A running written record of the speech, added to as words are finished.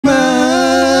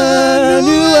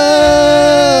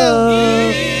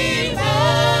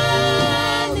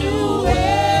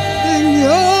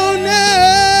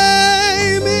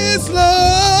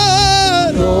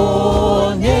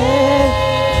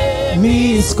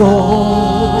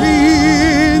God.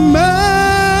 Emmanuel.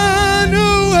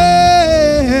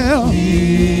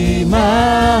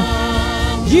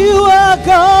 You are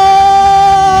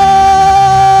God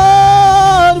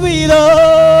with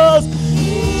us.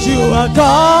 You are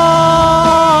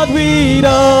God with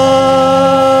us.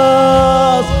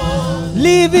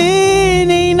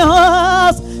 Living in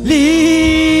us.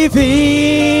 Living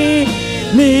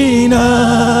in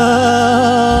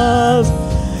us.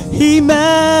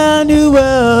 Emmanuel.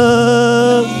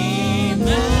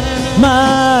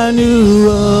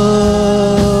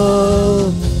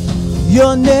 Emmanuel.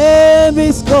 Your name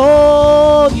is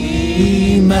called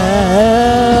Emmanuel.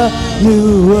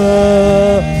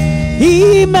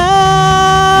 Emmanuel.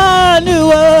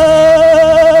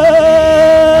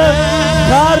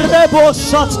 Karebo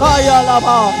shataya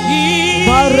laba.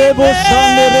 Marebo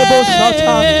shanderebo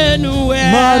shata.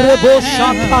 Marebo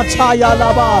shakataya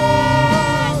laba.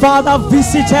 Father,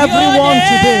 visit everyone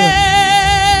today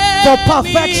for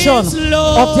perfection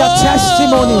of their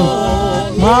testimony.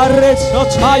 Mare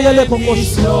shataya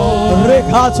lebokosho.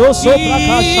 Rekato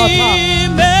soprakashata.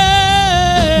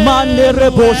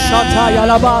 Manderebo shataya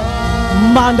laba.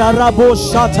 Mandarabo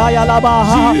shataya laba.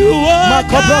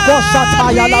 Makabrako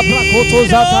shataya labrakoto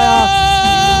zataya.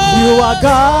 You are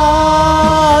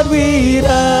God with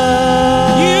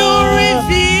us. You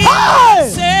reveal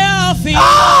yourself in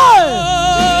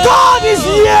God is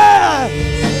here.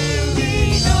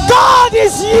 God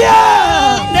is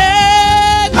here.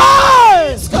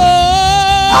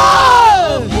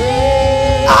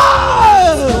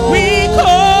 We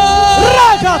call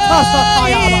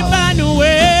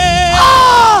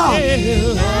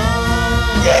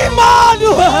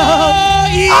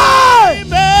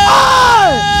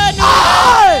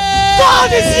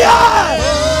God is here.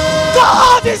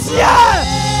 God is here.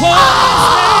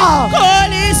 Call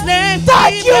his name.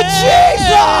 Thank you,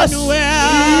 Jesus.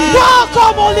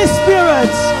 Welcome, Holy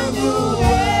Spirit.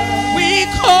 We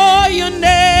call your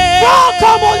name.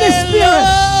 Welcome, Holy Spirit.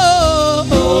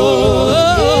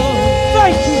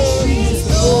 Thank you, Jesus.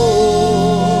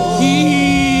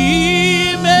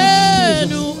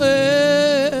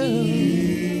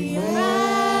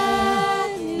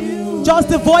 Emmanuel. Just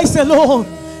the voice alone.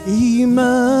 Emmanuel.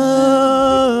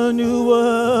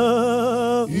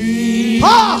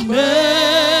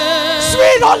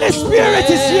 Sweet Holy Spirit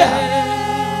is here.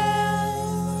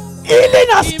 Healing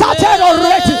has started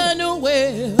already.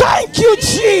 Thank you,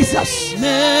 Jesus.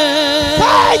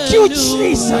 Thank you,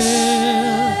 Jesus.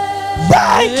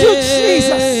 Thank you,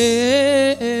 Jesus.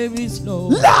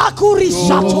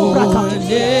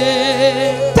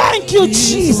 Thank you,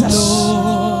 Jesus.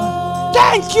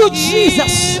 Thank you,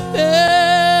 Jesus.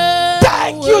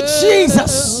 Thank you,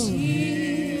 Jesus.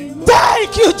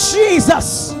 Thank you,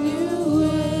 Jesus.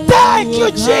 Thank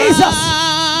you, Jesus,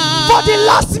 for the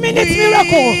last minute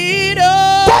miracle.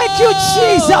 Thank you,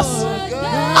 Jesus.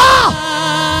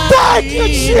 Thank you,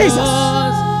 Jesus,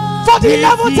 for the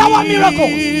 11th hour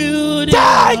miracle.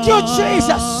 Thank you,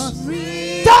 Jesus.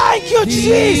 Thank you,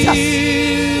 Jesus.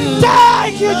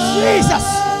 Thank you, Jesus.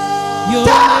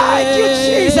 Thank you,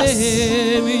 Jesus.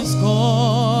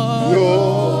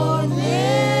 Your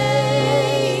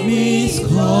name is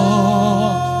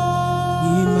called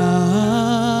Emmanuel.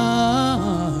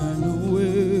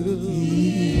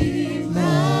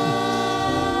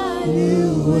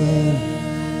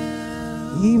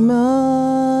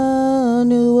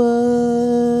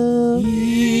 Emmanuel.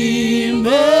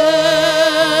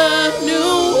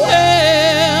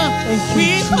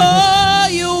 We call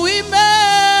you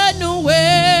Emmanuel.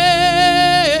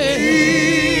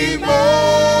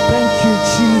 Thank you,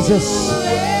 Jesus.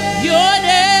 Your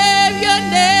name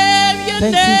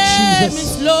Thank you, Jesus.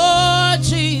 is Lord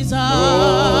Jesus.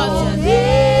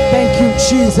 Thank you,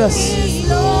 Jesus.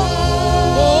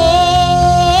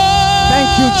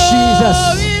 Thank you, Jesus.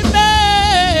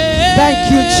 Thank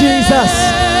you, Jesus.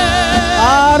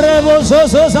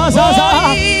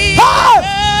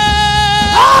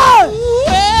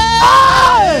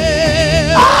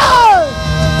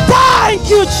 Thank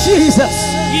you, Jesus.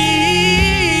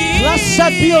 Blessed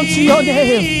be unto your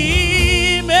name.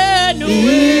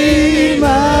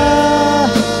 Emmanuel.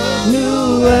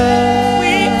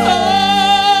 We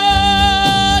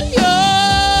call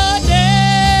your name.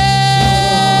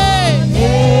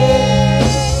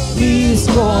 He's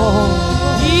called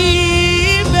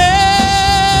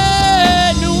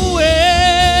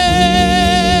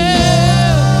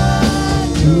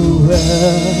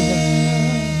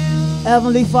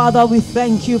Heavenly Father, we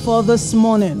thank you for this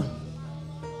morning.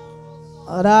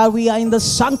 That we are in the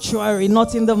sanctuary,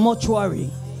 not in the mortuary.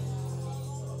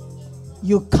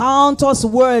 You count us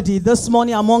worthy this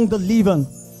morning among the living.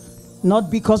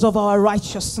 Not because of our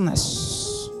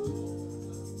righteousness,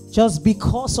 just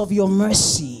because of your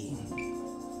mercy.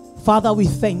 Father, we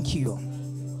thank you.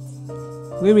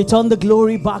 We return the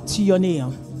glory back to your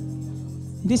name.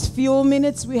 These few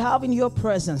minutes we have in your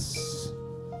presence,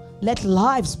 let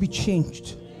lives be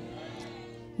changed.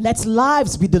 Let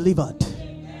lives be delivered.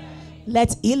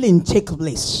 Let healing take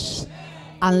place.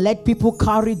 And let people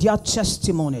carry their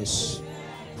testimonies.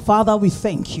 Father, we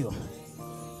thank you.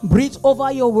 Breathe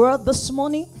over your word this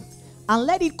morning and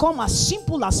let it come as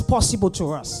simple as possible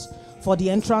to us. For the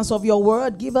entrance of your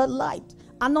word, give a light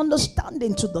and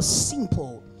understanding to the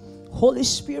simple. Holy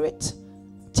Spirit,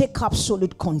 take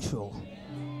absolute control.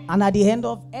 And at the end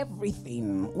of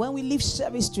everything, when we leave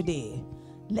service today,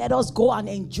 let us go and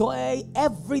enjoy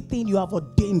everything you have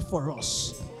ordained for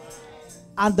us.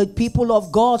 And the people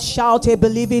of God shout a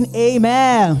believing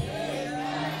amen.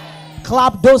 Amen.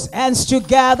 Clap those hands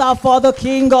together for the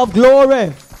King of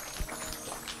Glory.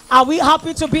 Are we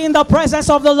happy to be in the presence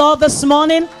of the Lord this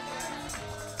morning?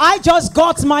 I just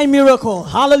got my miracle.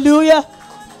 Hallelujah.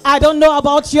 I don't know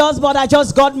about yours, but I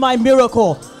just got my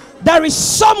miracle. There is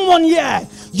someone here.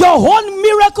 Your own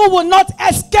miracle will not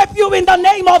escape you in the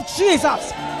name of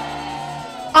Jesus.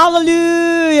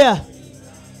 Hallelujah.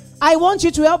 I want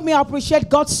you to help me appreciate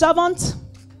God's servant.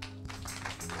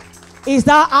 Is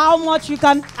that how much you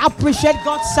can appreciate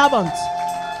God's servant?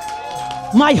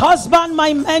 My husband,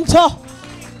 my mentor,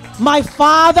 my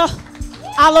father.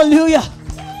 Hallelujah.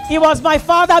 He was my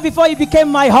father before he became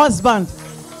my husband.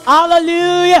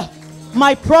 Hallelujah.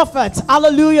 My prophet.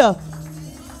 Hallelujah.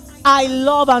 I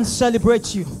love and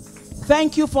celebrate you.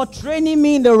 Thank you for training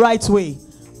me in the right way.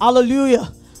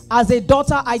 Hallelujah. As a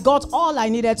daughter, I got all I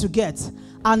needed to get.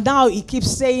 And now he keeps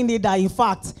saying it that in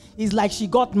fact, it's like she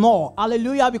got more.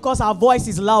 Hallelujah, because her voice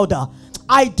is louder.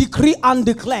 I decree and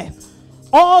declare,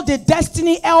 all the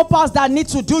destiny helpers that need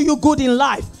to do you good in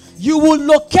life, you will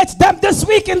locate them this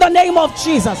week in the name of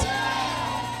Jesus.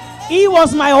 He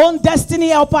was my own destiny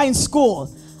helper in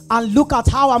school. And look at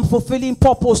how I'm fulfilling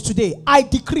purpose today. I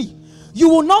decree, you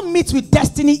will not meet with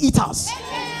destiny eaters.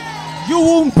 You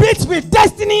will meet with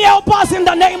destiny helpers in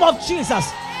the name of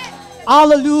Jesus.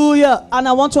 Hallelujah. And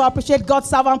I want to appreciate God's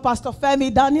servant, Pastor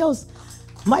Femi Daniels,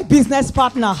 my business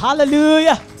partner.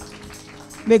 Hallelujah.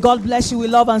 May God bless you. We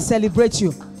love and celebrate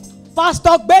you.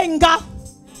 Pastor Benga,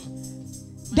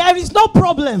 there is no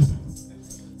problem.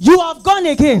 You have gone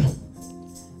again.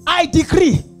 I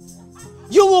decree,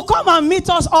 you will come and meet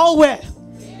us all where?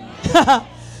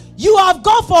 You have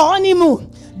gone for honeymoon.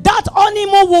 That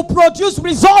honeymoon will produce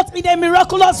results in a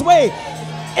miraculous way.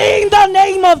 In the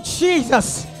name of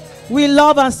Jesus. We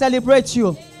love and celebrate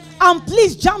you. And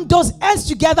please jam those hands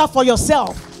together for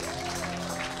yourself.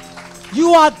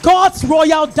 You are God's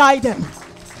royal diadem.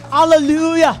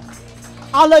 Hallelujah.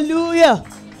 Hallelujah.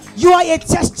 You are a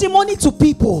testimony to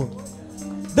people.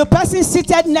 The person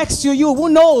seated next to you, who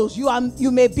knows,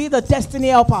 you may be the destiny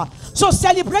helper. So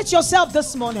celebrate yourself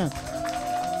this morning.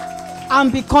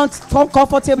 And be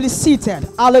comfortably seated.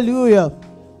 Hallelujah.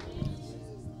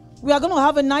 We are going to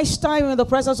have a nice time in the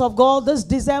presence of God this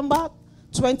December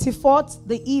 24th,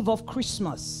 the eve of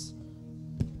Christmas.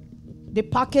 They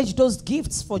packaged those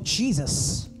gifts for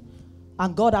Jesus.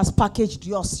 And God has packaged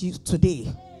yours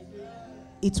today.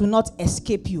 It will not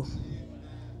escape you.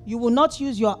 You will not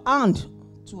use your hand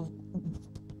to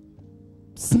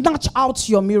snatch out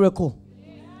your miracle.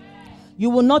 You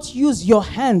will not use your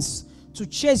hands to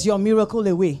chase your miracle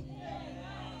away.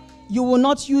 You will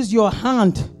not use your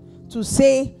hand to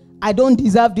say, I don't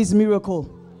deserve this miracle.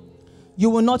 You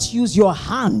will not use your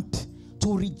hand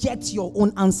to reject your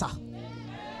own answer.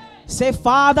 Say,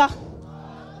 Father,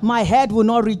 my head will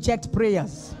not reject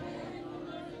prayers.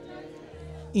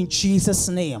 In Jesus'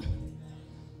 name.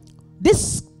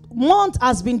 This month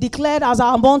has been declared as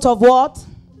our month of what?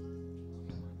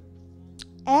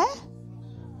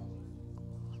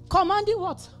 Commanding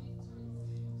what?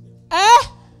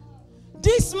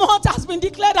 This month has been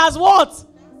declared as what?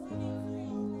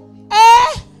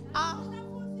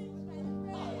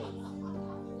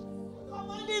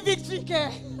 Commanding victory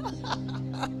care.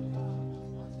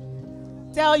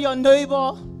 Tell your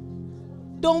neighbor,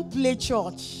 don't play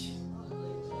church.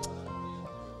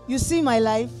 You see my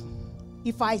life?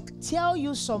 If I tell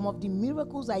you some of the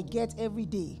miracles I get every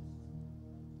day,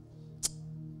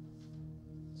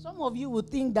 some of you would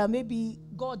think that maybe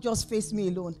God just faced me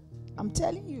alone. I'm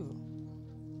telling you.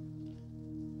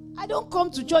 I don't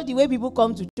come to church the way people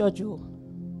come to church.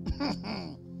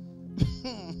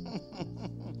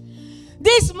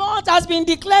 This month has been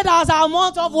declared as our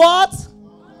month of what?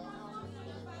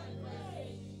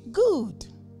 Good.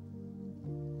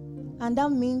 And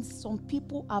that means some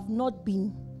people have not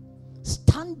been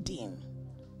Standing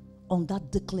on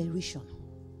that declaration.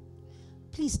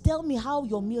 Please tell me how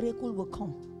your miracle will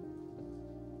come.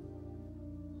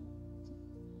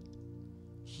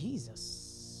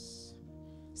 Jesus.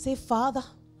 Say, Father,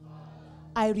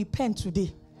 I repent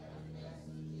today.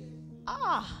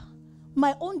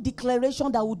 My own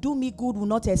declaration that will do me good will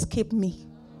not escape me.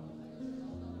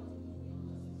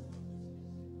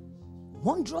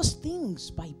 Wondrous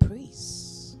things by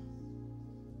praise.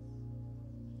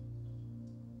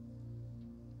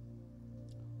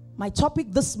 My topic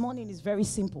this morning is very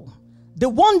simple. The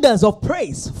wonders of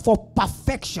praise for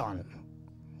perfection.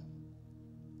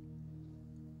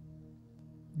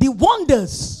 The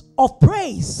wonders of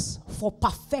praise for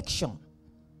perfection.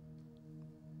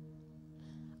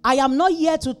 I am not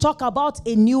here to talk about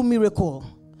a new miracle.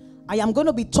 I am going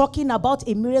to be talking about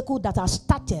a miracle that has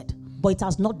started, but it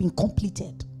has not been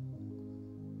completed.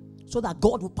 So that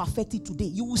God will perfect it today.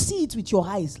 You will see it with your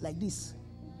eyes like this.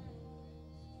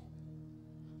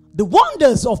 The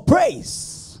wonders of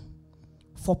praise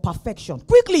for perfection.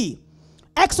 Quickly,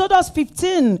 Exodus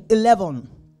 15:11.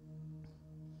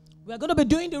 We are going to be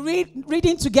doing the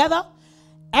reading together.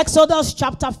 Exodus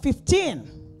chapter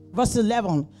 15, verse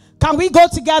 11. Can we go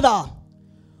together?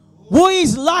 Who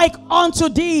is like unto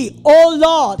thee, O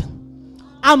Lord,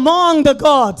 among the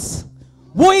gods?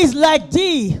 Who is like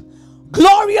thee,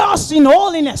 glorious in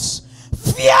holiness,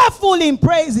 fearful in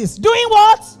praises? Doing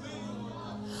what?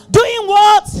 Doing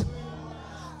what?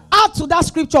 Add to that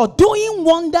scripture, doing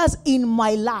wonders in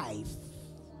my life.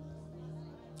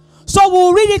 So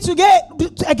we'll read it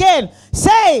again.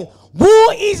 Say,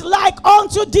 who is like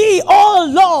unto thee, O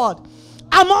Lord,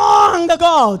 among the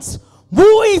gods?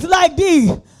 Who is like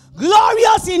thee,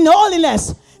 glorious in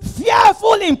holiness,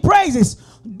 fearful in praises,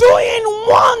 doing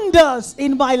wonders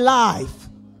in my life?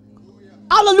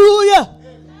 Hallelujah.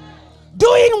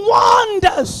 Doing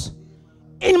wonders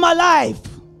in my life.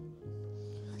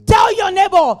 Tell your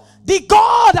neighbor, the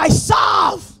God I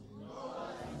serve,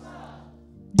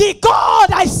 the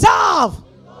God I serve,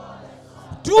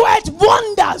 doeth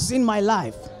wonders in my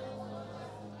life.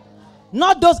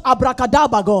 Not those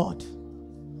abracadabra God.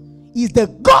 Is the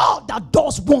God that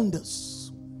does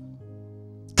wonders.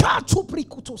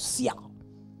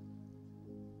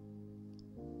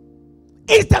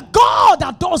 It's the God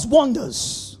that does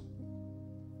wonders.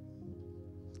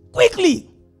 Quickly,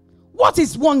 what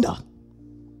is wonder?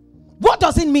 What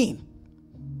does it mean?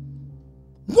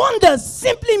 Wonders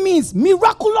simply means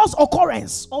miraculous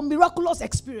occurrence or miraculous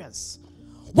experience.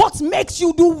 What makes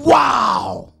you do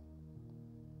wow?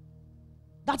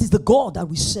 That is the God that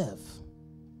we serve.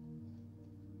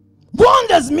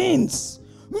 Wonders means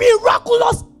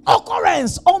miraculous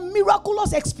occurrence or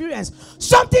miraculous experience.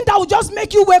 Something that will just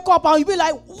make you wake up and you'll be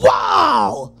like,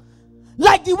 wow.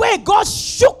 Like the way God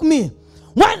shook me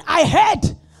when I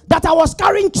heard that I was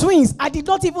carrying twins. I did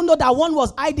not even know that one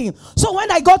was hiding. So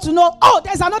when I got to know, oh,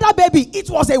 there's another baby, it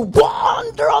was a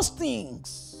wondrous thing.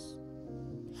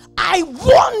 I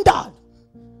wondered.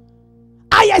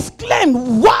 I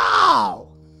exclaimed, wow.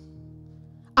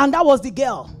 And that was the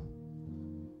girl.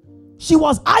 She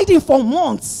was hiding for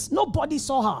months. Nobody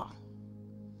saw her.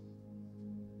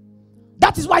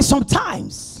 That is why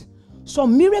sometimes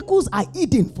some miracles are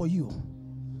hidden for you.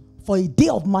 For a day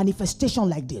of manifestation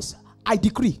like this, I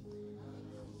decree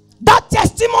that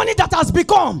testimony that has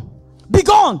begun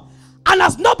and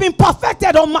has not been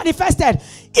perfected or manifested,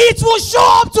 it will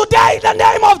show up today in the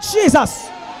name of Jesus.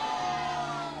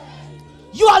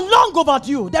 You are long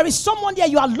overdue. There is someone here,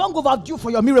 you are long overdue for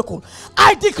your miracle.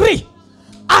 I decree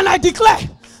and I declare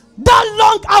that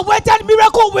long awaited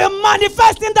miracle will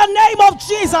manifest in the name of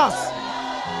Jesus.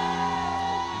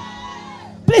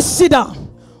 Please sit down.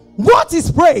 What is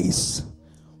praise?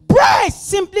 Praise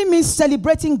simply means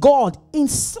celebrating God in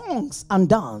songs and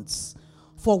dance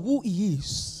for who He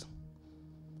is.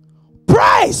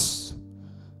 Praise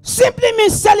simply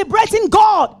means celebrating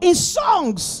God in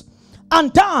songs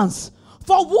and dance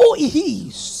for who He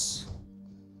is.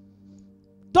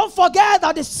 Don't forget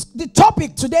that the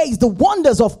topic today is the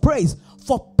wonders of praise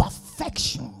for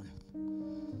perfection.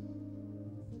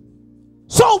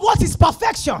 So what is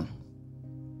perfection?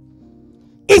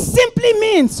 It simply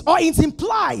means, or it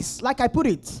implies, like I put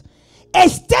it, a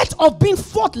state of being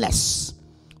faultless,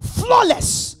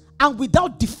 flawless, and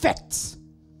without defect.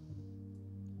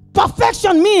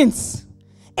 Perfection means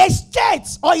a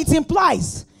state, or it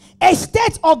implies a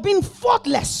state of being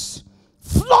faultless,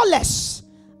 flawless,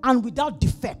 and without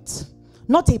defect.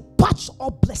 Not a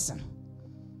patch-up blessing.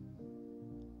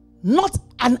 Not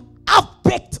an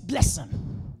half-baked blessing.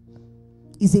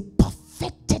 It's a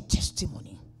perfected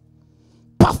testimony.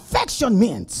 Perfection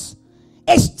means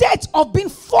A state of being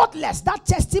faultless. That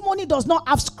testimony does not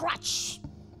have scratch.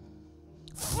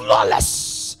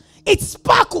 Flawless. It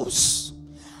sparkles.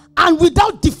 And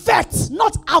without defect,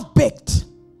 not half-baked.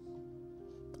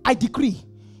 I decree,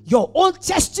 your own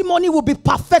testimony will be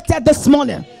perfected this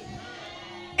morning.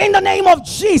 In the name of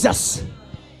Jesus.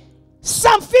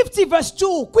 Psalm 50 verse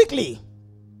 2. Quickly.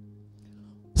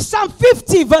 Psalm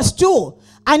 50 verse 2.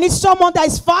 I need someone that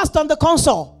is fast on the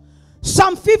console.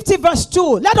 Psalm 50 verse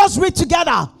 2. Let us read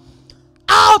together.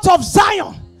 Out of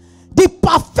Zion, the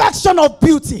perfection of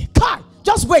beauty. God,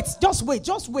 just wait.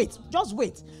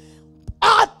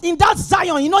 In that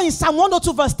Zion, in Psalm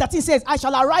 102 verse 13 says, I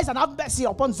shall arise and have mercy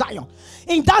upon Zion.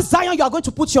 In that Zion, you are going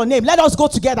to put your name. Let us go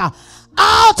together.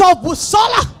 Out of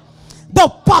Busola, the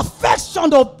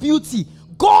perfection of beauty,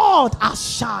 God has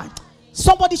shined.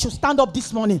 Somebody should stand up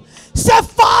this morning. Say,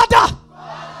 Father.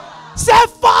 Say,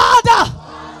 Father.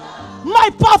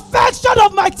 My perfection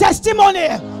of my testimony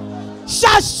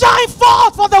shall shine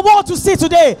forth for the world to see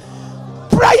today.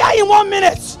 Prayer in 1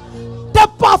 minute. The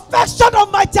perfection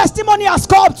of my testimony has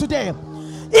come today.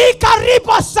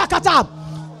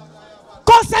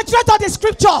 Concentrate on the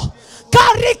scripture.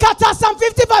 Psalm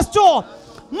 50 verse 2.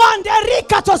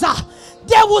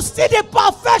 They will see the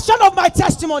perfection of my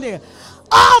testimony.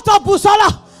 Out of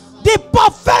Busola, the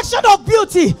perfection of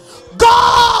beauty,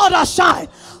 God has shined.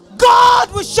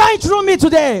 God will shine through me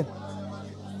today.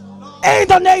 In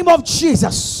the name of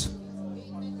Jesus.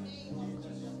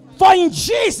 For in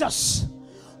Jesus'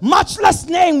 matchless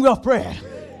name we have prayed.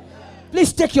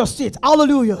 Please take your seat.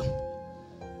 Hallelujah.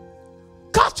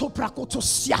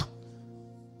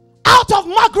 Out of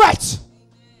Margaret,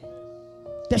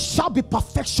 there shall be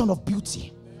perfection of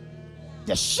beauty.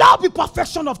 There shall be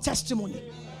perfection of testimony.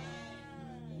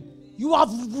 You have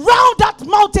round that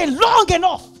mountain long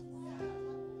enough.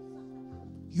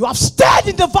 You have stayed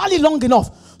in the valley long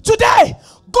enough. Today,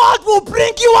 God will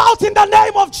bring you out in the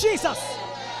name of Jesus.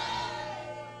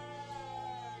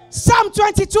 Psalm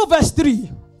 22 verse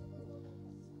 3.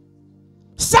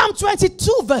 Psalm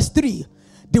 22 verse 3.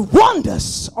 The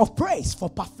wonders of praise for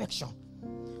perfection.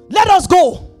 Let us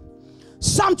go.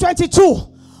 Psalm 22.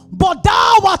 But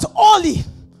thou art holy,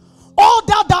 all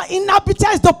thou that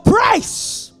inhabitest the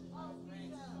praise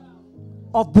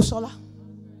of Busola.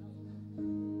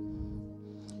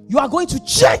 You are going to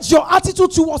change your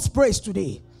attitude towards praise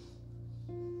today.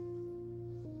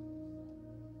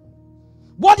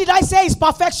 What did I say is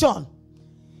perfection?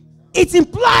 It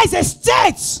implies a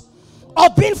state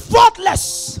of being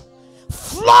faultless,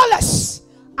 flawless,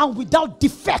 and without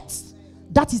defects.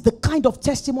 That is the kind of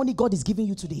testimony God is giving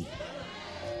you today.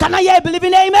 Can I hear a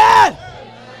believing amen? Amen?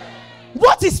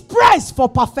 What is praise for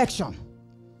perfection?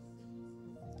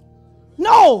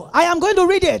 No, I am going to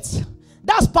read it.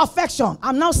 That's perfection.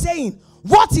 I'm now saying,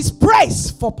 what is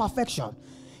praise for perfection?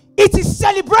 It is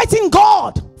celebrating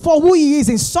God for who He is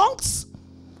in songs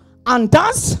and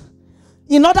dance,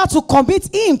 in order to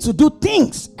commit Him to do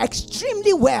things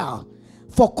extremely well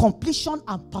for completion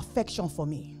and perfection for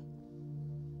me.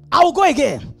 I will go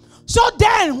again. So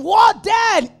then, what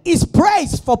then is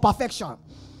praise for perfection?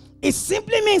 It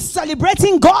simply means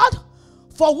celebrating God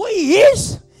for who He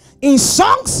is in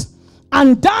songs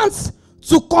and dance,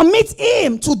 to commit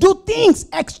Him to do things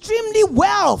extremely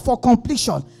well for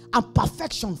completion and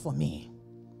perfection for me.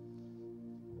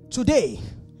 Today,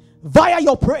 via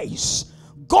your praise,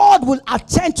 God will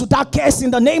attend to that case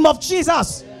in the name of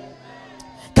Jesus.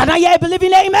 Can I hear a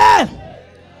believing amen?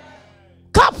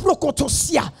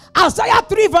 Isaiah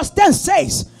 3 verse 10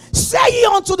 says, say ye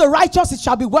unto the righteous, it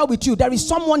shall be well with you. There is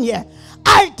someone here.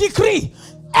 I decree,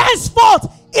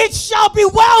 henceforth it shall be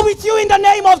well with you in the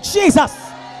name of Jesus.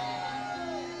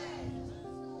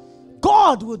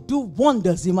 God will do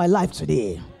wonders in my life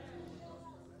today.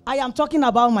 I am talking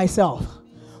about myself.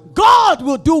 God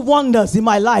will do wonders in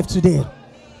my life today.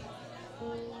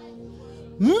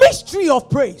 Mystery of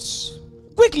praise.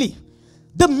 Quickly,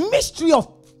 the mystery of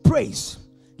praise.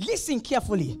 Listen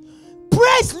carefully.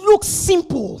 Praise looks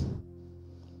simple,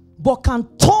 but can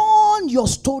turn your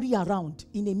story around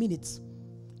in a minute.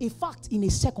 In fact, in a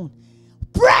second.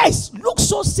 Praise looks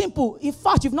so simple. In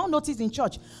fact, you've not noticed in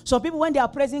church, some people, when they are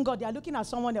praising God, they are looking at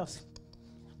someone else.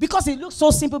 Because it looks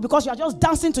so simple, because you are just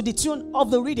dancing to the tune of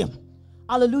the rhythm.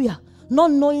 Hallelujah.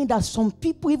 Not knowing that some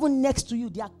people, even next to you,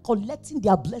 they are collecting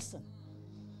their blessing.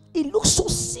 It looks so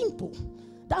simple.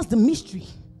 That's the mystery.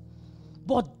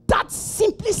 But that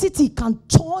simplicity can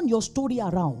turn your story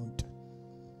around.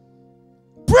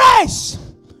 Praise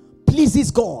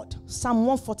pleases God. Psalm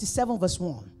 147 verse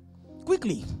 1.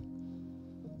 Quickly.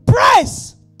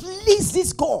 Praise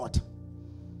pleases God.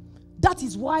 That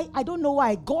is why, I don't know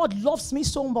why, God loves me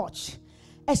so much.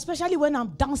 Especially when I'm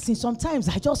dancing, sometimes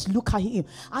I just look at him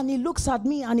and he looks at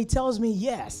me and he tells me,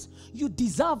 yes, you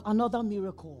deserve another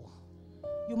miracle.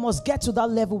 You must get to that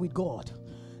level with God.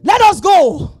 Let us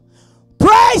go.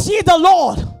 Praise ye the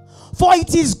Lord, for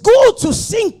it is good to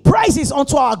sing praises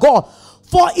unto our God,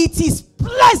 for it is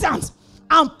pleasant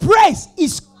and praise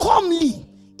is comely.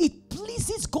 It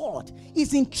pleases God.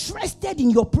 He's interested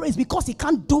in your praise because he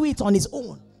can't do it on his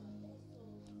own.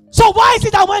 So why is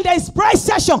it that when there is praise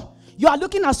session, you are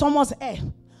looking at someone's hair,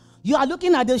 you are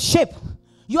looking at the shape,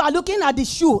 you are looking at the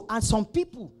shoe, and some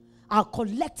people are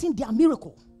collecting their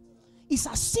miracle? It's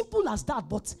as simple as that,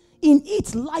 but in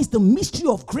it lies the mystery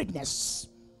of greatness.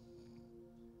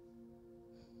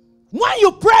 When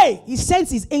you pray, he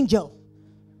sends his angel.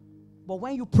 But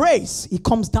when you praise, he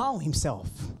comes down himself.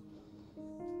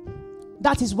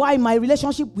 That is why my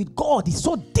relationship with God is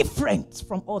so different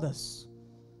from others.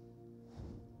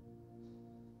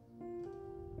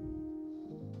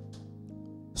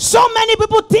 So many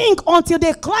people think until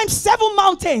they climb 7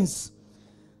 mountains,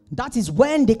 that is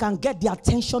when they can get the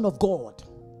attention of God.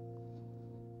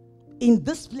 In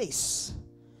this place,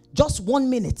 just 1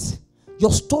 minute,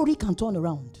 your story can turn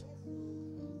around.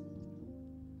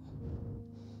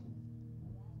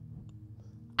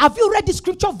 Have you read the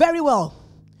scripture very well?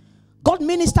 God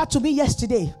ministered to me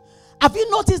yesterday. Have you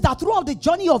noticed that throughout the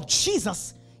journey of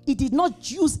Jesus, he did not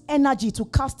use energy to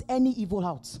cast any evil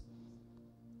out?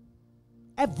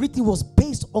 Everything was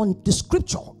based on the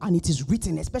scripture, and it is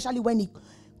written, especially when he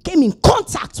came in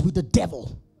contact with the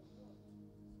devil.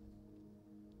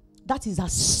 That is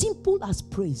as simple as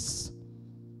praise.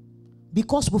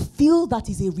 Because we feel that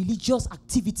is a religious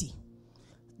activity.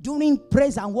 During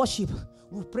praise and worship,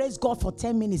 we praise God for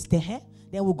 10 minutes. Then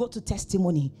we'll go to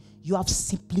testimony. You have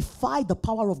simplified the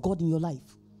power of God in your life.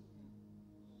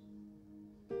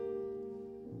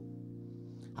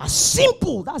 As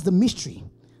simple, that's the mystery,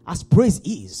 as praise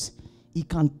is. It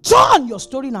can turn your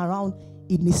story around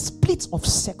in a split of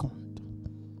second.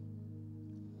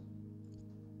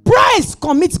 Praise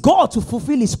commits God to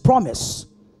fulfill his promise.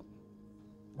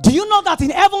 Do you know that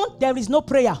in heaven there is no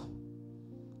prayer?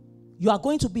 You are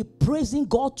going to be praising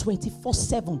God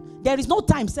 24/7. There is no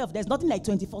time self. There's nothing like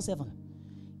 24/7.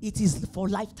 It is for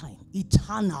lifetime,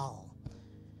 eternal.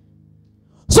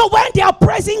 So when they are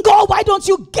praising God, why don't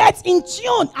you get in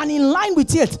tune and in line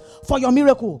with it for your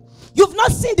miracle? You've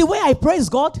not seen the way I praise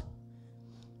God.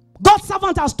 God's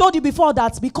servant has told you before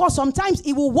that because sometimes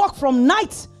he will work from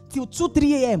night till 2,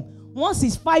 3 a.m. Once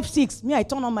it's 5, 6, me, I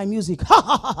turn on my music.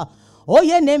 Oh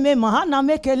yeah,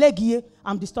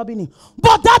 I'm disturbing him.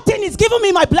 But that thing is giving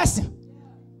me my blessing.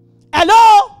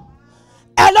 Hello?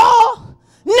 Hello?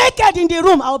 Naked in the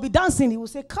room, I will be dancing. He will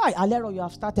say, Kai, Alero, you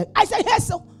have started. I say, yes,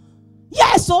 sir.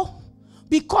 Yes, sir.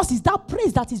 Because it's that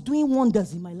praise that is doing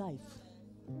wonders in my life.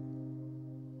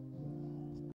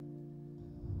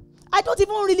 I don't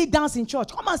even really dance in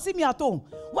church. Come and see me at home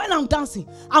when I'm dancing.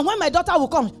 And when my daughter will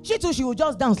come, she too, she will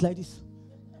just dance like this.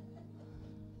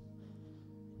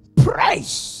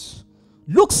 Praise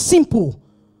looks simple,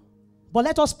 but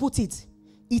let us put it,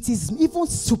 it is even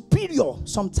superior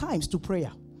sometimes to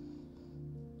prayer.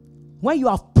 When you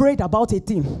have prayed about a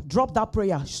thing, drop that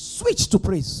prayer, switch to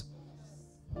praise.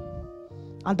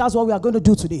 And that's what we are going to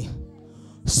do today.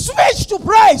 Switch to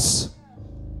praise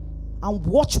and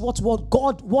watch what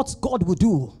God will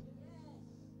do.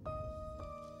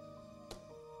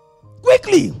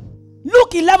 Quickly,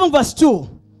 Luke 11 verse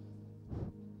 2.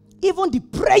 Even the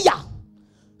prayer,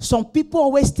 some people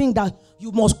always think that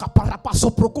you must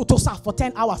for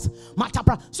 10 hours.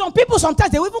 Some people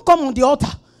sometimes they will even come on the altar.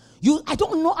 I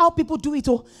don't know how people do it.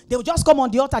 They will just come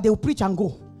on the altar, they will preach and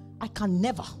go. I can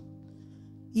never.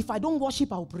 If I don't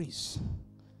worship, I will praise.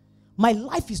 My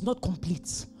life is not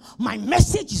complete. My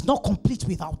message is not complete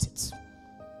without it.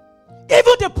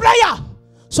 Even the prayer,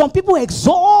 some people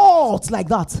exalt like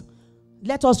that.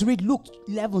 Let us read Luke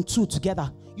 11:2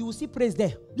 together. You will see praise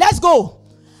there. Let's go.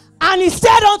 And he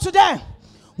said unto them,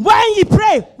 when ye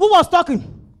pray, who was talking?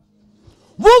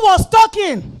 Who was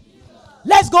talking?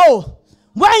 Let's go.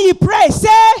 When ye pray,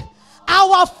 say,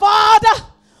 our Father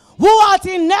who art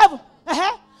in heaven.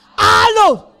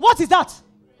 Hallowed. What is that?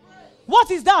 What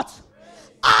is that?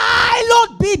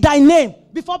 Hallowed be thy name.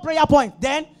 Before prayer point.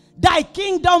 Then, thy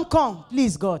kingdom come.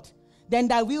 Please, God. Then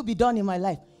thy will be done in my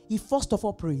life. He first of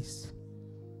all prays.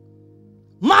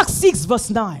 Mark 6 verse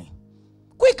 9.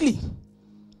 Quickly.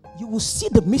 You will see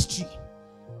the mystery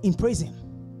in praising.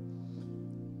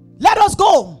 Let us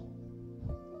go.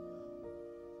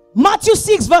 Matthew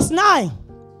 6 verse 9.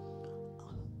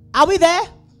 Are we there?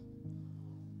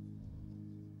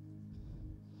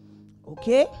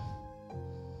 Okay.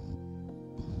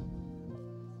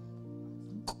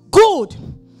 Good.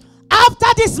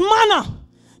 After this manner,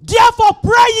 therefore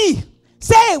pray ye.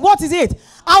 Say, what is it?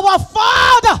 Our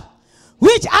Father,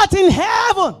 which art in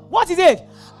heaven. What is it?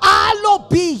 Hallowed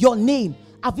be your name.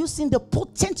 Have you seen the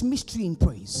potent mystery in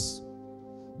praise?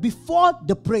 Before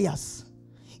the prayers,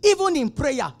 even in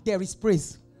prayer, there is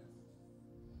praise.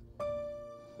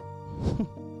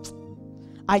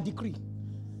 I decree,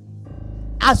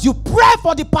 as you pray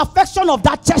for the perfection of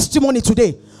that testimony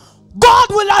today, God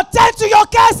will attend to your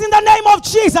case in the name of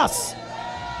Jesus.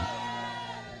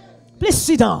 Please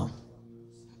sit down.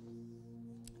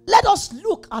 Let us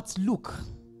look at Luke.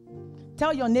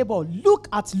 Tell your neighbor, look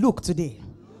at Luke today.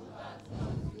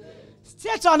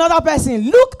 Say to another person,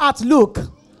 look at Luke.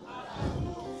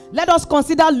 Let us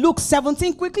consider Luke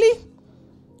 17 quickly,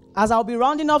 as I'll be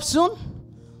rounding up soon.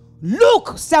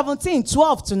 Luke 17,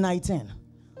 12 to 19.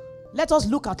 Let us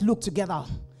look at Luke together.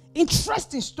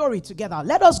 Interesting story together.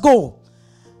 Let us go.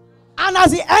 And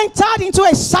as he entered into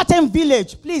a certain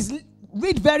village, please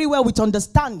read very well with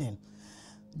understanding.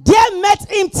 There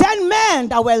met him 10 men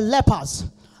that were lepers.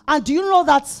 And do you know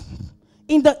that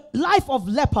in the life of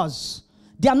lepers,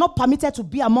 they are not permitted to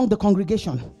be among the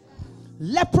congregation?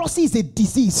 Leprosy is a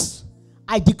disease.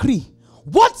 I decree,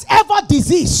 whatever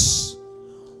disease,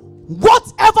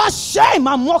 whatever shame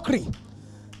and mockery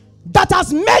that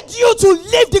has made you to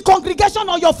leave the congregation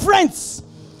or your friends,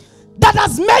 that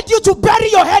has made you to bury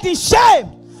your head in shame,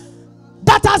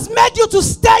 that has made you to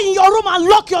stay in your room and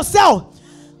lock yourself,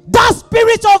 that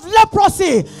spirit of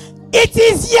leprosy, it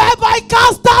is hereby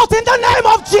cast out in the name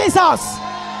of Jesus.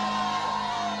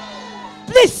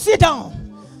 Please sit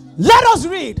down. Let us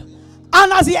read.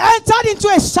 And as he entered into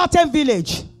a certain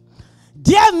village,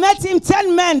 there met him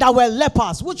 10 men that were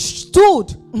lepers, which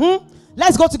stood,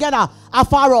 let's go together,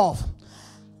 afar off.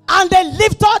 And they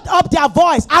lifted up their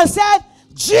voice and said,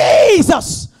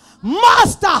 Jesus,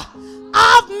 Master,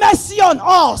 have mercy on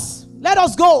us. Let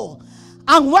us go.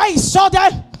 And when he saw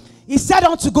them, he said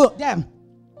unto them,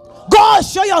 Go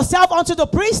show yourself unto the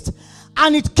priest.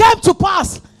 And it came to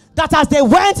pass that as they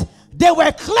went, they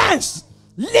were cleansed.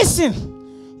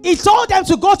 Listen, he told them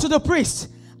to go to the priest.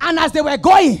 And as they were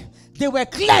going, they were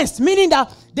cleansed, meaning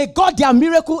that they got their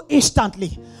miracle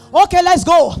instantly. Okay, let's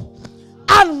go.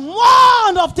 And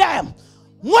one of them,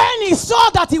 when he saw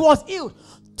that he was healed,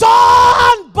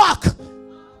 turned back,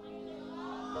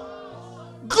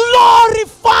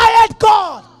 glorified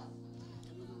God.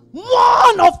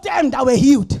 One of them that were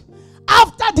healed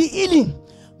after the healing,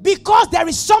 because there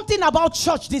is something about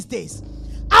church these days.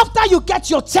 After you get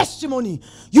your testimony,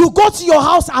 you go to your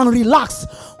house and relax.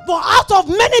 But out of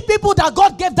many people that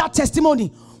God gave that testimony,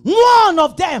 one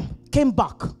of them came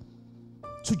back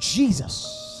to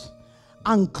Jesus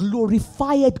and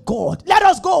glorified God. Let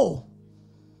us go.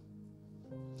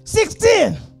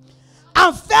 16.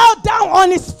 And fell down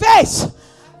on his face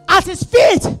at his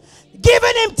feet,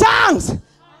 giving him thanks.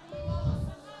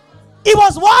 He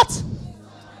was what?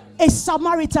 A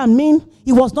Samaritan, mean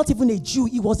he was not even a Jew.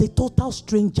 He was a total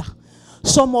stranger.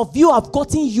 Some of you have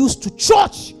gotten used to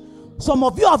church. Some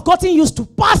of you have gotten used to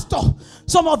pastor.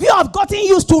 Some of you have gotten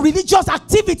used to religious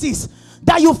activities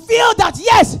that you feel that,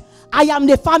 yes, I am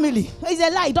the family. It's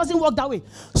a lie. It doesn't work that way.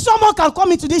 Someone can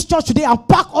come into this church today and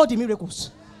pack all the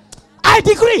miracles. I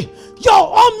decree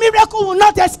your own miracle will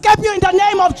not escape you in the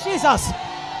name of Jesus.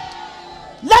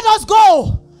 Let us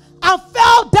go. And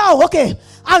fell down. Okay.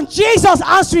 And Jesus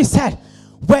answered, said,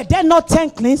 were there not 10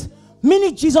 cleansed?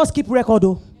 Meaning Jesus keep record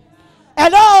though.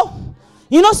 Hello?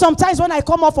 You know, sometimes when I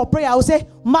come up for prayer, I will say,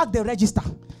 mark the register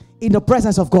in the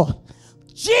presence of God.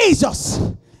 Jesus,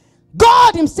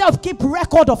 God himself keep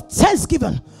record of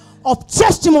thanksgiving, of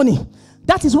testimony.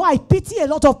 That is why I pity a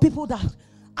lot of people that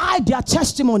hide their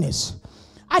testimonies.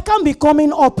 I can't be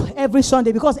coming up every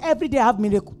Sunday because every day I have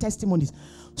miracle testimonies.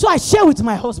 So I share with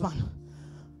my husband.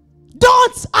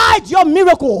 Don't hide your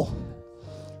miracle.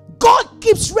 God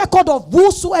keeps record of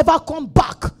whosoever come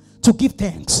back to give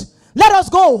thanks. Let us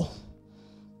go.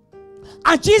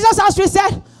 And Jesus answered,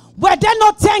 said, were there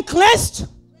not 10 cleansed?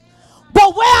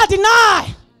 But where are the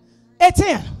 9?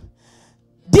 18.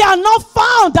 They are not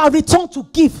found that return to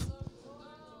give.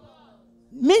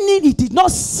 Meaning he did not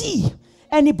see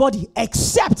anybody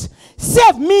except,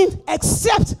 save means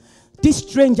except this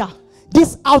stranger,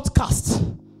 this outcast.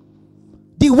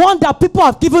 The one that people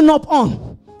have given up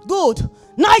on. Good.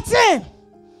 19.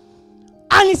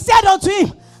 And he said unto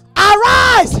him,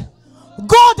 arise,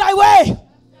 go thy way,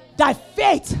 thy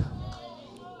faith.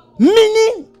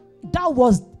 Meaning that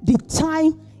was the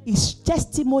time his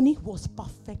testimony was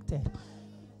perfected.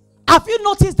 Have you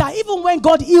noticed that even when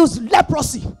God heals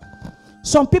leprosy,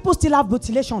 some people still have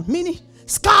mutilation, meaning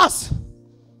scars?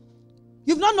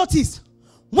 You've not noticed?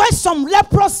 When some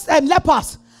lepers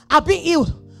are being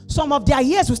healed, some of their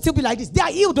ears will still be like this. They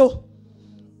are healed though.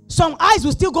 Some eyes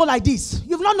will still go like this.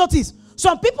 You've not noticed.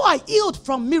 Some people are healed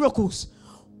from miracles,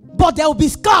 but there will be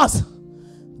scars.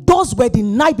 Those were the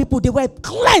 9 people. They were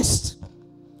cleansed.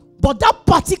 But that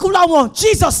particular one,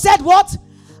 Jesus said what?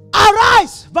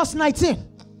 Arise. Verse 19.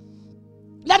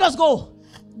 Let us go.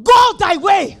 Go thy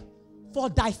way, for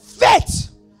thy faith.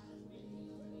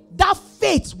 That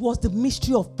faith was the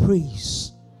mystery of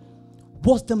praise.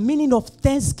 Was the meaning of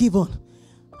thanksgiving.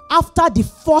 After the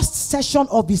first session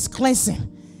of his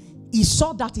cleansing, he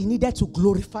saw that he needed to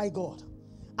glorify God.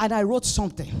 And I wrote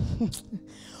something.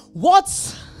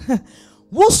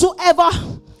 Whosoever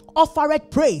offereth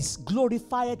praise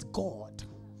glorifieth God.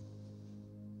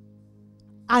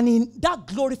 And in that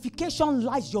glorification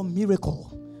lies your miracle.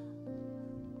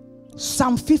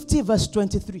 Psalm 50 verse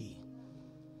 23.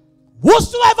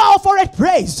 Whosoever offereth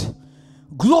praise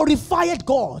glorifieth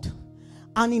God.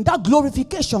 And in that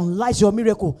glorification lies your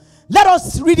miracle. Let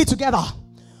us read it together.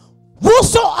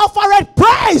 Whoso offereth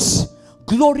praise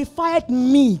glorifieth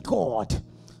me, God.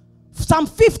 Psalm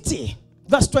 50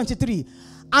 verse 23.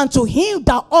 And to him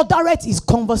that ordereth his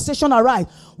conversation aright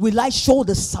will I show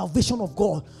the salvation of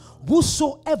God.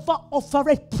 Whosoever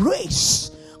offereth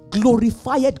praise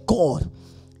glorifieth God.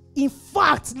 In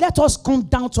fact, let us come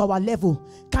down to our level.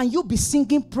 Can you be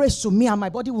singing praise to me and my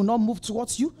body will not move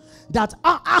towards you? That,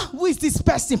 who is this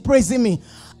person praising me?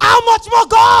 How much more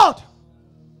God?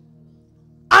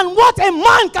 And what a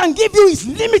man can give you is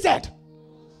limited.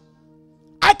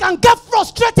 I can get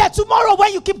frustrated tomorrow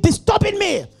when you keep disturbing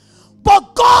me.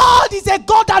 But God is a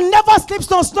God that never sleeps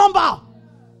nor slumber.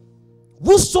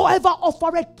 Whosoever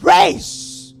offereth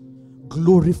praise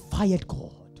glorifieth God.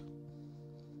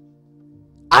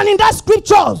 And in that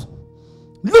scripture,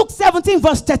 Luke 17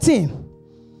 verse 13,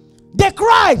 they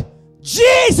cried,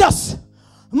 Jesus,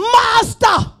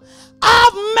 Master,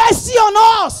 have mercy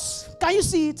on us. Can you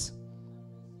see it?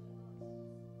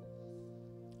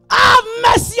 Have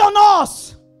mercy on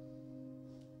us.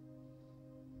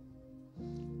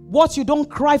 What you don't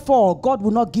cry for, God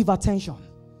will not give attention.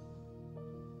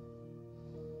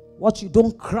 What you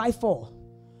don't cry for,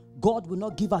 God will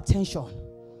not give attention.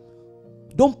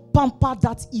 Don't pamper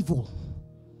that evil.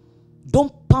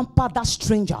 Don't pamper that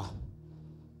stranger.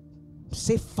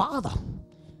 Say, Father,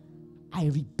 I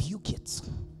rebuke it.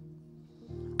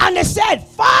 And they said,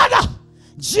 Father,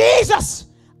 Jesus,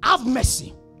 have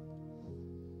mercy.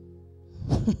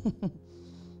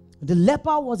 The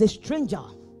leper was a stranger,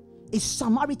 a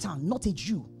Samaritan, not a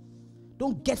Jew.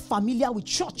 Don't get familiar with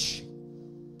church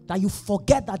that you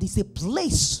forget that it's a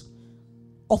place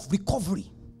of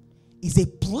recovery. It's a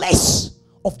place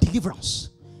of deliverance.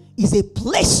 It's a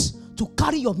place to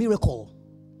carry your miracle.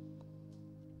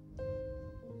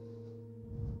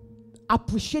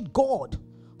 Appreciate God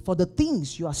for the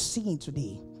things you are seeing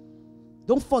today.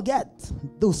 Don't forget,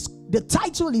 the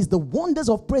title is The Wonders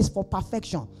of Praise for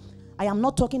Perfection. I am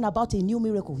not talking about a new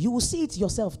miracle. You will see it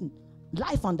yourself,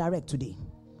 live and direct today.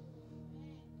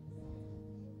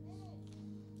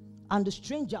 And the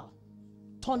stranger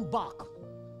turned back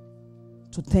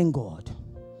to thank God.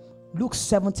 Luke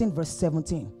 17 verse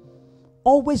 17.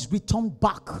 Always return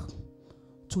back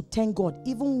to thank God,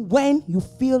 even when you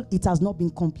feel it has not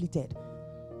been completed.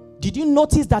 Did you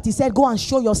notice that he said, go and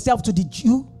show yourself to the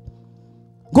Jew?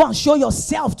 Go and show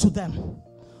yourself to them.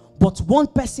 But one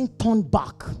person turned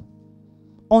back.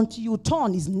 Until you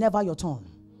turn is never your turn.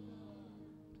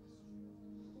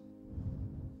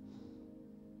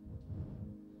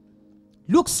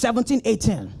 Luke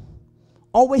 17:18.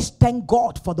 Always thank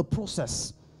God for the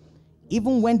process,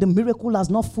 even when the miracle has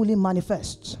not fully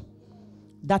manifest.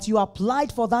 That you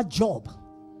applied for that job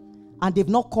and they've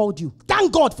not called you.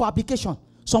 Thank God for application.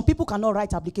 Some people cannot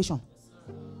write application.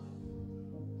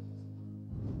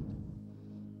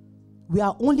 We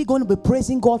are only going to be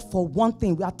praising God for one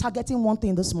thing. We are targeting one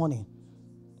thing this morning.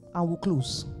 And we'll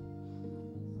close.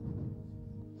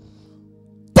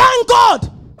 Thank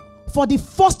God for the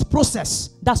first process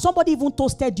that somebody even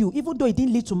toasted you, even though it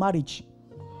didn't lead to marriage.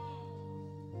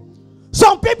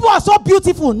 Some people are so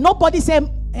beautiful. Nobody say,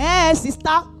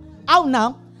 sister, how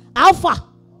now? How far?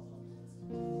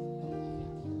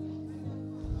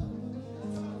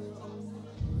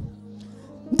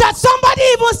 That somebody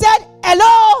even said,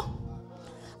 hello.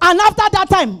 And after that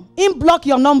time, him block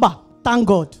your number. Thank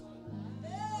God.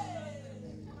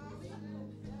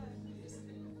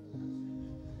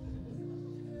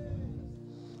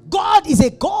 God is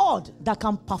a God that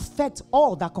can perfect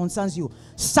all that concerns you.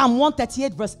 Psalm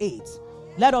 138 verse 8.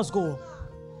 Let us go.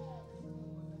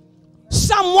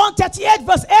 Psalm 138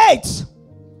 verse 8.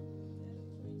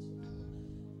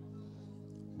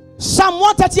 Psalm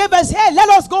 138 verse 8. Let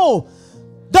us go.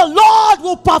 The Lord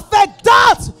will perfect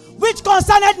that which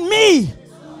concerneth me.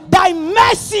 Thy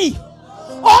mercy,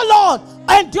 O Lord,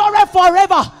 endureth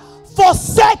forever.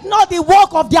 Forsake not the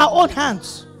work of their own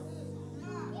hands.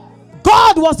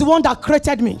 God was the one that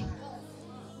created me.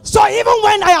 So even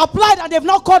when I applied and they've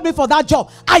not called me for that job,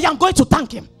 I am going to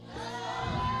thank him.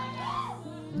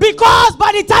 Because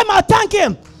by the time I thank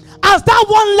him, as that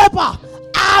one leper,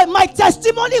 my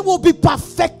testimony will be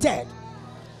perfected.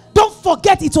 Don't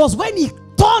forget, it was when he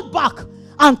turned back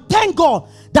and thanked God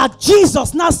that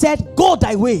Jesus now said, go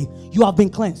thy way, you have been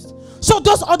cleansed. So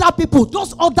those other people,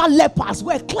 those other lepers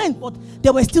were cleansed, but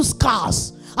there were still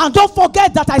scars. And don't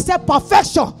forget that I said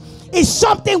perfection is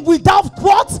something without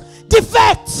what?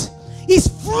 Defect. It's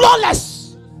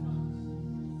flawless.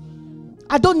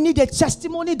 I don't need a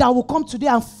testimony that will come today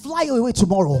and fly away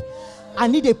tomorrow. I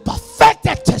need a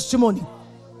perfected testimony.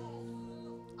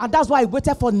 And that's why I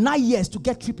waited for 9 years to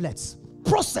get triplets.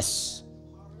 Process.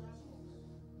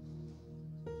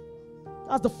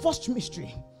 That's the first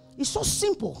mystery. It's so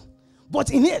simple, but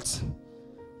in it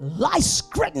lies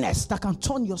greatness that can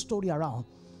turn your story around.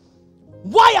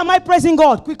 Why am I praising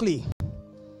God? Quickly,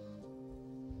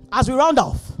 as we round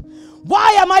off,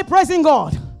 why am I praising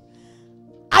God?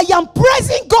 I am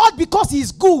praising God because He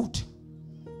is good.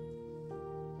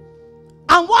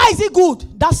 And why is He good?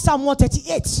 That's Psalm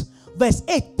 138 verse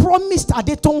 8. Promised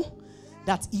Adeton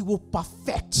that He will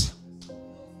perfect.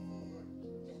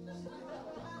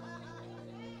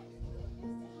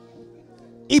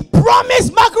 He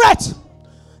promised Margaret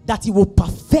that He will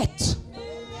perfect.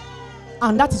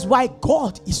 And that is why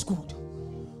God is good.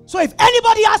 So if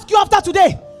anybody asks you after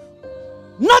today,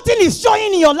 nothing is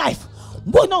showing in your life.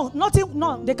 Well, no, nothing,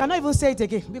 no, they cannot even say it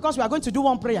again, because we are going to do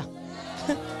one prayer.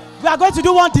 We are going to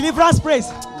do one deliverance praise.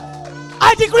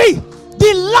 I decree,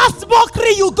 the last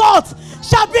mockery you got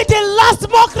shall be the last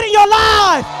mockery in your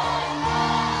life.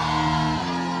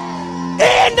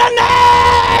 In the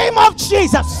name of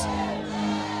Jesus.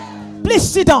 Please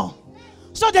sit down.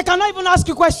 So they cannot even ask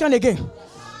you a question again.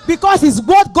 Because it's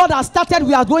what God has started,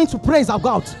 we are going to praise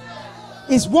about.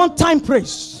 It's one-time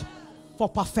praise for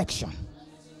perfection.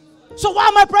 So why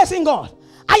am I praising God?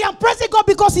 I am praising God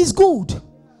because He's good.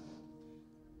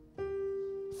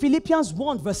 Philippians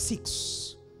 1 verse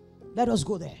 6. Let us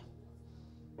go there.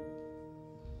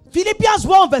 Philippians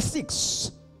 1 verse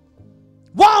 6.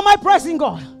 Why am I praising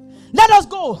God? Let us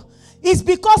go. It's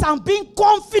because I'm being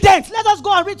confident. Let us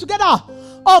go and read together.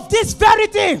 Of this very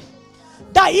thing,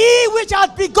 that He which has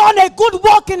begun a good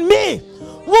work in me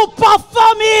will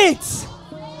perform it.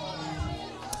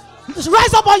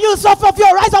 Rise up on you, some of you,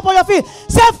 rise up on your feet.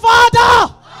 Say,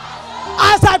 Father,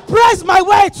 as I praise my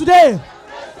way today,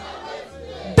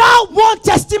 that one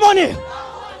testimony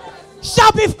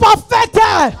shall be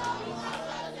perfected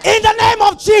in the name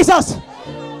of Jesus.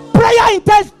 Prayer in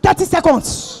 30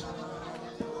 seconds.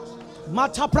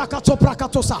 As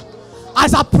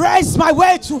I praise my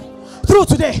way through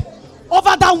today,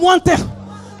 over that one thing,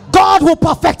 God will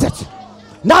perfect it.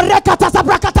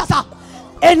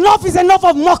 Enough is enough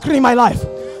of mockery in my life.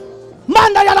 In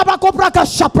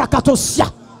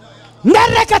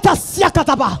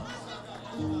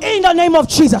the name of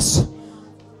Jesus.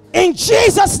 In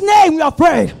Jesus' name we are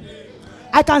praying.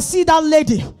 I can see that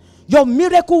lady. Your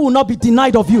miracle will not be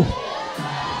denied of you.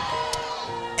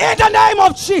 In the name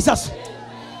of Jesus.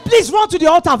 Please run to the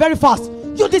altar very fast.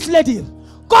 You, this lady,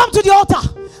 come to the altar.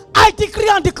 I decree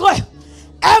and declare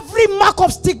every mark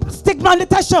of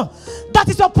stigmatization that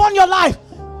is upon your life,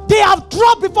 they have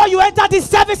dropped before you enter this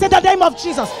service in the name of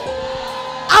Jesus.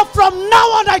 And from now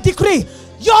on I decree,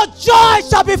 your joy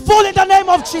shall be full in the name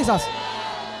of Jesus.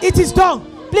 It is done.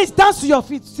 Please dance to your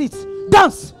feet.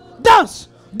 Dance, dance,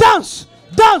 dance,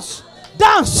 dance,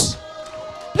 dance.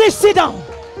 Please sit down.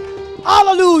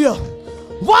 Hallelujah.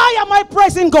 Why am I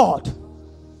praising God?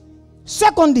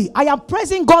 Secondly, I am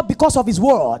praising God because of His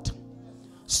word.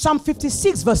 Psalm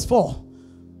 56 verse 4.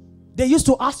 They used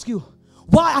to ask you,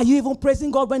 why are you even praising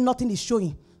God when nothing is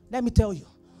showing? Let me tell you.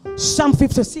 Psalm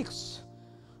 56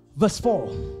 verse 4.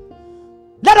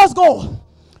 Let us go.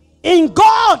 In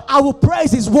God I will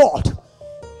praise His word.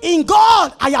 In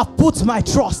God I have put my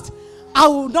trust. I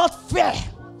will not fear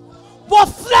what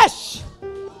flesh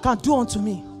can do unto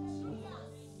me.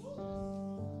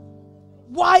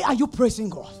 Why are you praising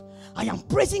God? I am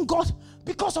praising God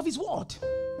because of His word.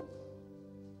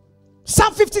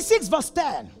 Psalm 56 verse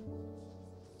 10.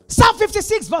 Psalm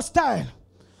 56 verse 10.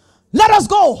 Let us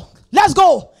go. Let's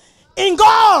go. In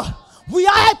God will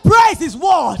I praise His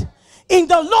word. In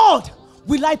the Lord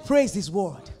will I praise His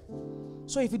word.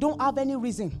 So if you don't have any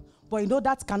reason, but you know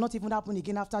that cannot even happen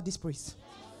again after this praise.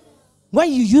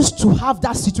 When you used to have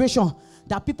that situation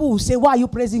that people will say, why are you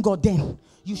praising God then?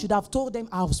 You should have told them,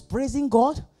 I was praising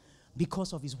God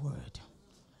because of his word.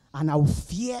 And I will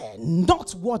fear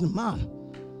not what man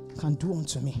can do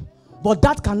unto me. But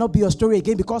that cannot be your story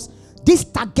again, because this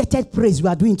targeted praise we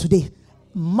are doing today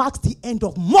marks the end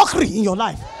of mockery in your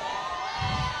life.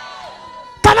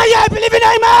 Can I hear a believing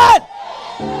amen?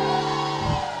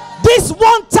 This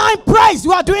one-time praise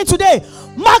you are doing today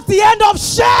marks the end of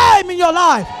shame in your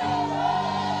life.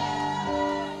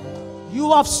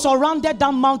 You have surrounded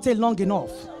that mountain long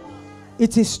enough.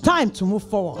 It is time to move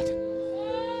forward.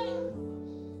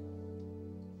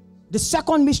 The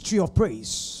second mystery of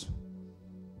praise.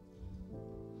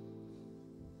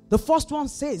 The first one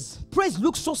says, praise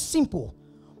looks so simple,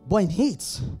 but in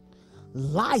it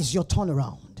lies your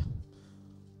turnaround.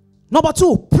 Number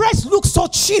two, praise looks so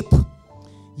cheap,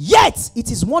 yet it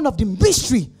is one of the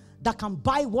mystery that can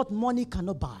buy what money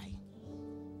cannot buy.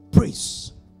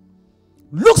 Praise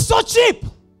looks so cheap,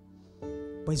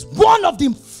 but it's one of the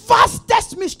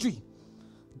fastest mystery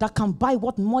that can buy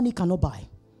what money cannot buy.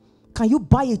 Can you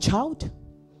buy a child?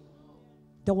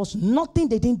 There was nothing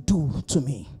they didn't do to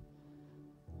me.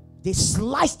 They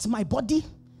sliced my body.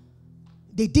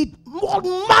 They did all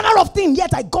manner of things,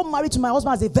 yet I got married to my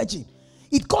husband as a virgin.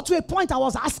 It got to a point I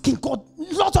was asking God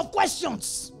lots of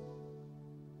questions.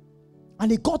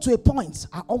 And it got to a point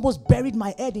I almost buried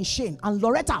my head in shame. And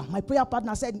Loretta, my prayer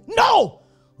partner, said, no,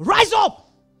 rise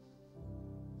up.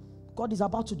 God is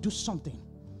about to do something.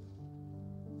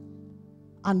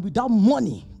 And without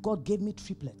money, God gave me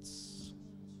triplets.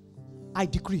 I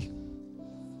decree,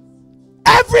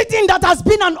 everything that has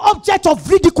been an object of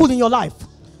ridicule in your life,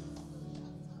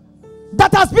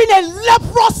 that has been a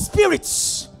leprous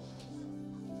spirit,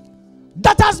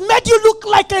 that has made you look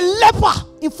like a leper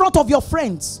in front of your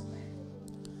friends,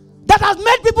 that has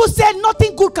made people say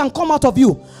nothing good can come out of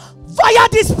you, via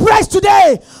this praise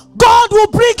today, God will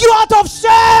bring you out of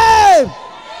shame.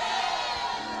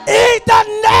 In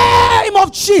the name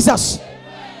of Jesus.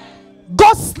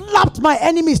 God slapped my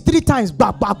enemies 3 times.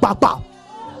 Bah, bah, bah, bah.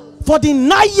 For the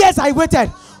 9 years I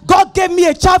waited, God gave me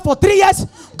a child for 3 years.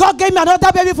 God gave me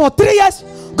another baby for 3 years.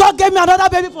 God gave me another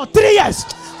baby for 3 years.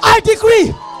 I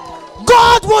decree,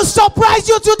 God will surprise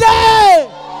you today.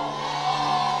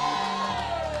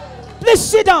 Please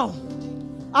sit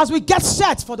down as we get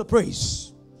set for the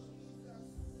praise.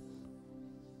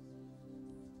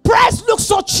 Praise looks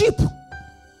so cheap,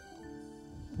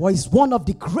 but it's one of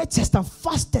the greatest and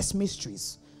fastest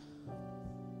mysteries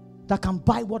that can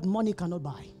buy what money cannot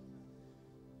buy.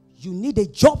 You need a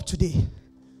job today.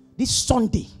 This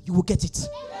Sunday, you will get it.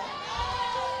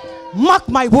 Mark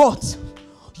my words.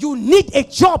 You need a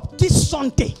job this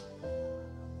Sunday.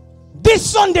 This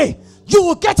Sunday, you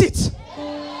will get it.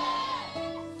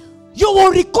 You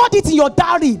will record it in your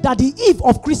diary that the eve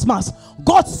of Christmas,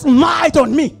 God smiled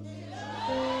on me.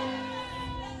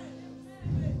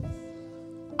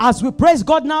 As we praise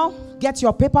God now, get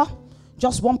your paper.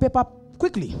 Just one paper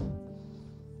quickly.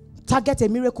 Target a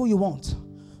miracle you want.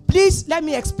 Please let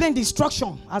me explain the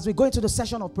instruction as we go into the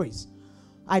session of praise.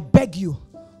 I beg you,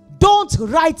 don't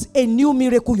write a new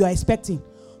miracle you are expecting.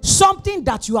 Something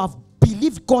that you have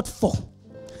believed God for,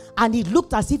 and it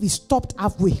looked as if it stopped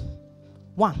halfway.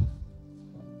 1.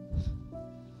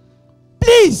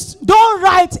 Please don't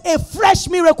write a fresh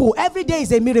miracle. Every day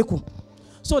is a miracle.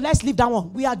 So let's leave that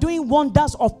one. We are doing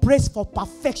wonders of praise for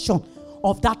perfection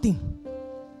of that thing,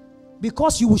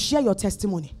 because you will share your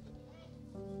testimony.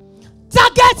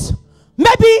 Target,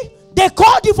 maybe they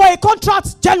called you for a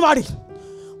contract January.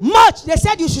 March, they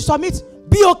said you should submit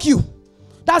BOQ.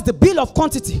 That's the bill of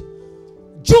quantity.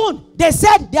 June, they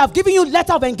said they have given you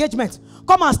letter of engagement.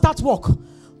 Come and start work.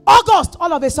 August,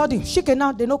 all of a sudden, shike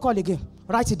now, they no call again.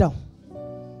 Write it down.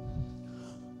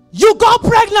 You got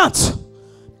pregnant.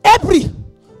 April,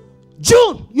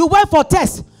 June, you went for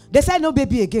test. They said no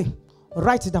baby again.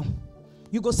 Write it down.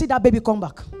 You go see that baby come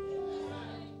back.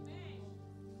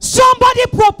 Somebody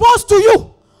proposed to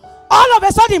you, all of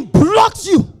a sudden blocks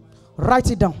you.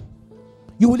 Write it down.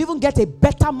 You will even get a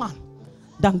better man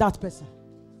than that person.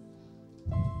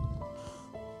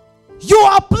 You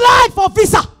applied for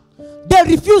visa, they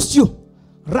refused you.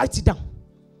 Write it down.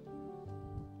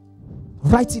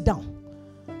 Write it down.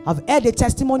 I've heard a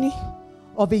testimony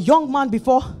of a young man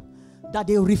before that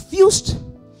they refused.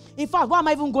 In fact, why am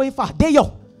I even going far?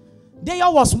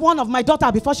 Deyo was one of my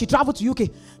daughter before she traveled to UK.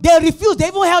 They refused. They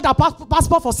even held her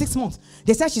passport for 6 months.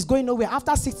 They said she's going nowhere.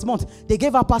 After 6 months, they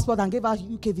gave her passport and gave her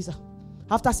UK visa.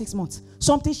 After 6 months.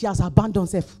 Something she has abandoned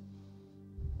herself.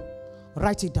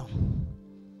 Write it down.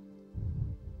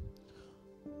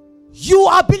 You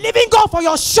are believing God for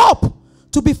your shop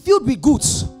to be filled with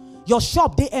goods. Your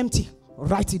shop, they empty.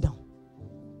 Write it down.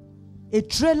 A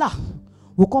trailer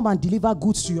will come and deliver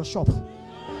goods to your shop.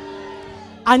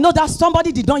 I know that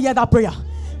somebody did not hear that prayer.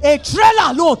 A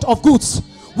trailer load of goods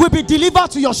will be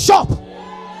delivered to your shop.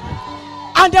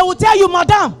 And they will tell you,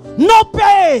 madam, no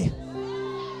pay.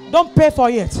 Don't pay for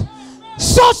it.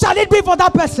 So shall it be for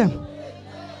that person.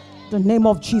 The name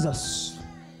of Jesus.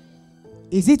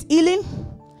 Is it healing?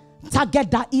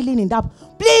 Target that healing in that.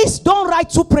 Please don't write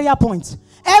 2 prayer points.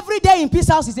 Every day in Peace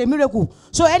House is a miracle.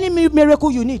 So any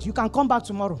miracle you need, you can come back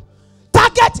tomorrow.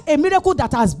 Target a miracle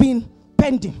that has been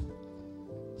pending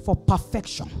for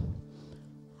perfection.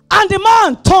 And the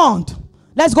man turned.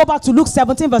 Let's go back to Luke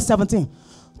 17 verse 17.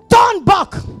 Turned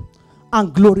back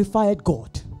and glorified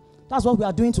God. That's what we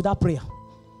are doing to that prayer.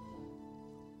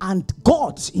 And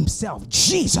God himself,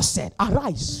 Jesus said,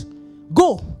 arise,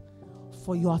 go,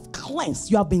 for you have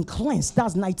cleansed. You have been cleansed.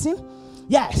 That's 19.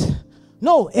 Yes.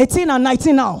 No, 18 and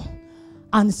 19 now.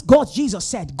 And God, Jesus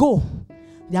said, go.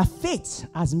 Their faith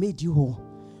has made you whole.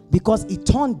 Because he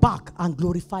turned back and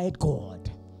glorified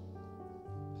God.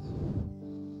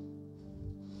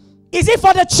 Is it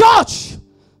for the church?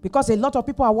 Because a lot of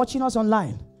people are watching us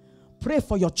online. Pray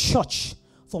for your church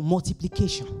for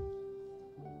multiplication.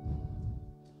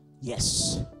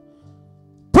 Yes.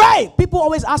 Pray. People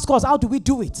always ask us, how do we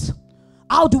do it?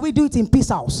 How do we do it in Peace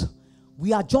House?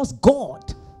 We are just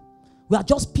God. We are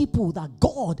just people that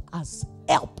God has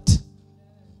helped.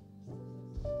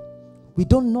 We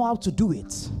don't know how to do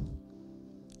it.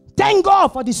 Thank God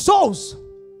for the souls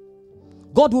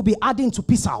God will be adding to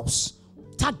Peace House.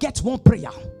 Target one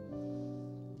prayer.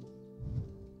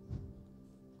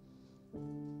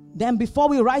 Then before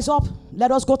we rise up,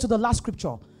 let us go to the last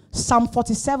scripture. Psalm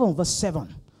 47 verse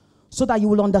 7. So that you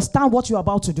will understand what you're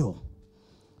about to do.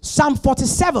 Psalm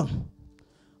 47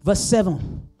 verse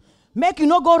 7. Make you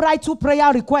not go write 2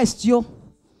 prayer requests, you.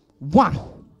 1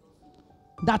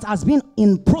 that has been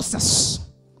in process.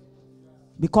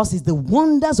 Because it's the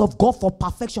wonders of God for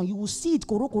perfection. You will see it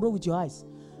koro with your eyes.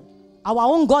 Our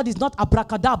own God is not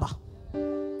abracadabra.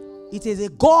 It is a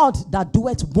God that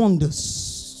doeth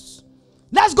wonders.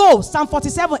 Let's go. Psalm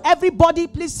 47. Everybody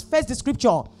please face the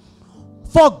scripture.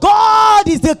 For God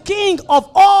is the King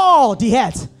of all the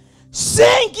earth.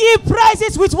 Sing ye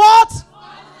praises with what?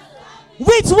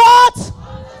 With what?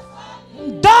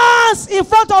 Dance in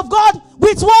front of God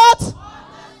with what?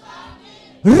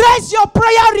 Raise your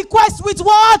prayer request with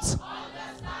what?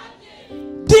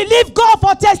 Believe God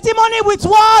for testimony with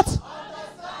what?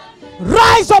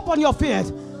 Rise up on your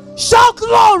feet. Shout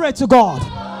glory to God.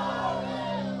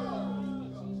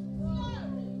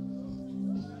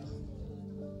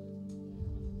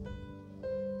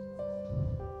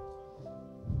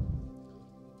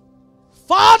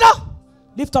 Father,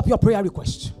 lift up your prayer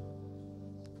request.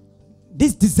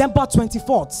 This December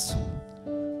 24th,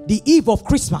 the eve of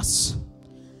Christmas,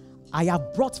 I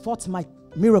have brought forth my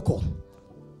miracle.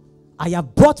 I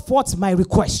have brought forth my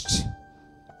request.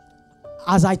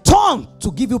 As I turn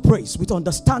to give you praise with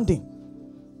understanding,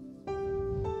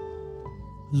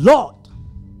 Lord,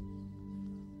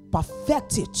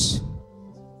 perfect it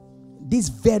this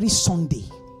very Sunday.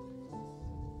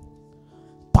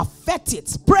 Perfect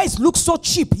it. Praise looks so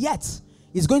cheap, yet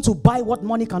it's going to buy what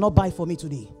money cannot buy for me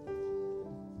today.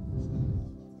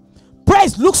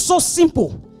 Praise looks so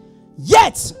simple,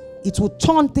 yet it will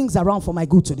turn things around for my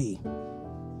good today.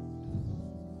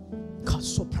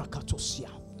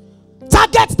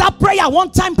 Target that prayer,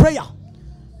 one-time prayer.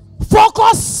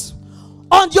 Focus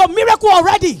on your miracle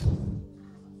already.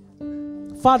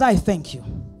 Father, I thank you.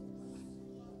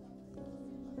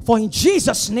 For in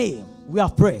Jesus' name we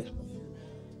have prayed.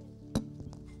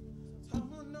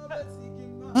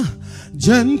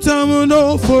 Gentlemen,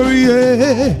 for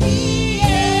ye.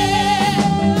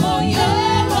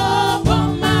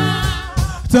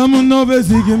 Tamuno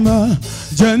bezigima,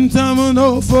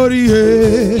 gentlemen, for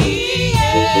ye.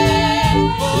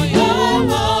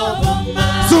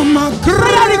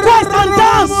 Prayer request and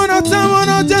dance.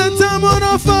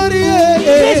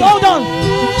 Please hold on.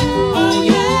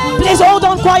 Please hold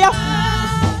on, choir.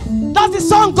 That's the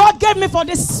song God gave me for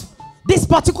this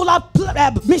particular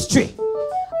mystery.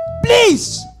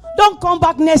 Please don't come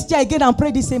back next year again and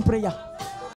pray the same prayer.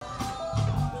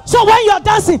 So when you are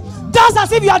dancing, dance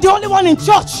as if you are the only one in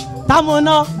church.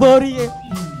 Tamona Borie.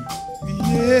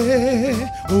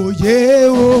 Oh yeah,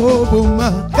 oh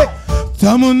boma.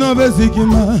 Tamuna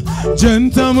bezigima,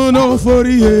 gentlemen, for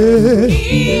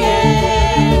ye.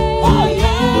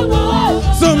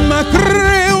 So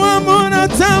macrewa mona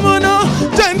tamuno,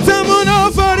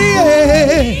 gentlemen, for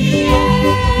ye.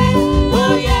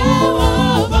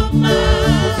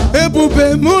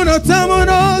 Ebupe mona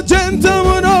tamuno,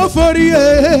 gentlemen, for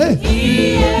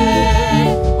ye.